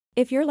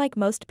If you're like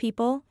most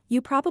people,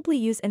 you probably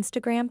use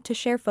Instagram to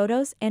share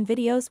photos and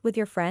videos with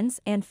your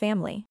friends and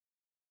family.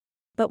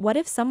 But what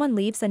if someone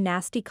leaves a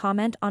nasty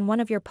comment on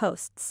one of your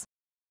posts?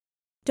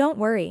 Don't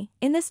worry,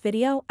 in this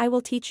video I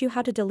will teach you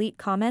how to delete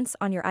comments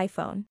on your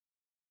iPhone.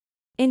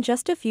 In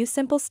just a few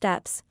simple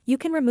steps, you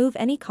can remove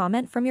any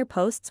comment from your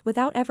posts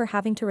without ever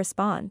having to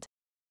respond.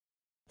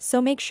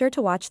 So make sure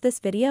to watch this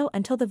video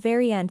until the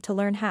very end to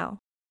learn how.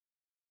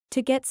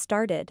 To get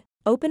started,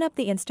 open up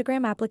the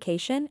Instagram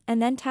application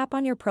and then tap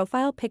on your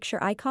profile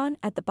picture icon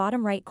at the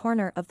bottom right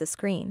corner of the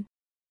screen.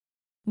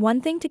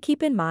 One thing to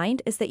keep in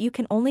mind is that you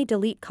can only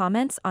delete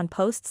comments on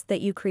posts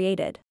that you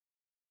created.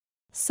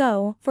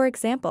 So, for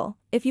example,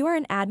 if you are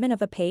an admin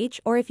of a page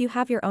or if you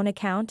have your own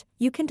account,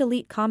 you can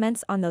delete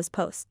comments on those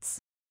posts.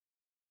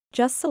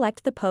 Just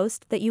select the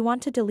post that you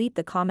want to delete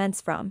the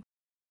comments from.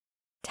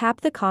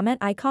 Tap the comment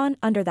icon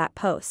under that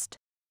post.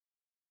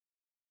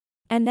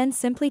 And then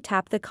simply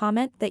tap the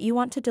comment that you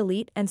want to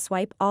delete and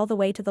swipe all the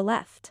way to the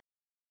left.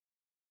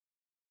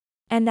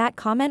 And that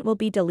comment will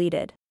be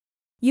deleted.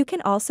 You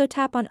can also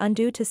tap on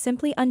undo to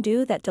simply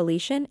undo that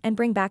deletion and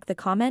bring back the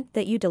comment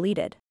that you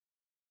deleted.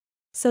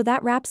 So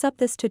that wraps up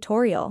this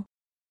tutorial.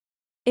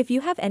 If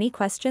you have any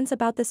questions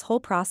about this whole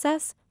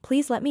process,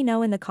 please let me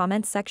know in the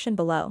comments section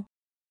below.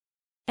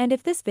 And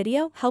if this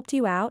video helped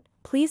you out,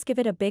 please give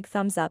it a big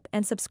thumbs up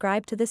and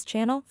subscribe to this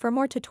channel for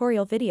more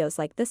tutorial videos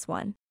like this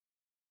one.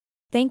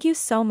 Thank you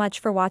so much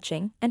for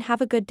watching and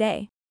have a good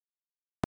day.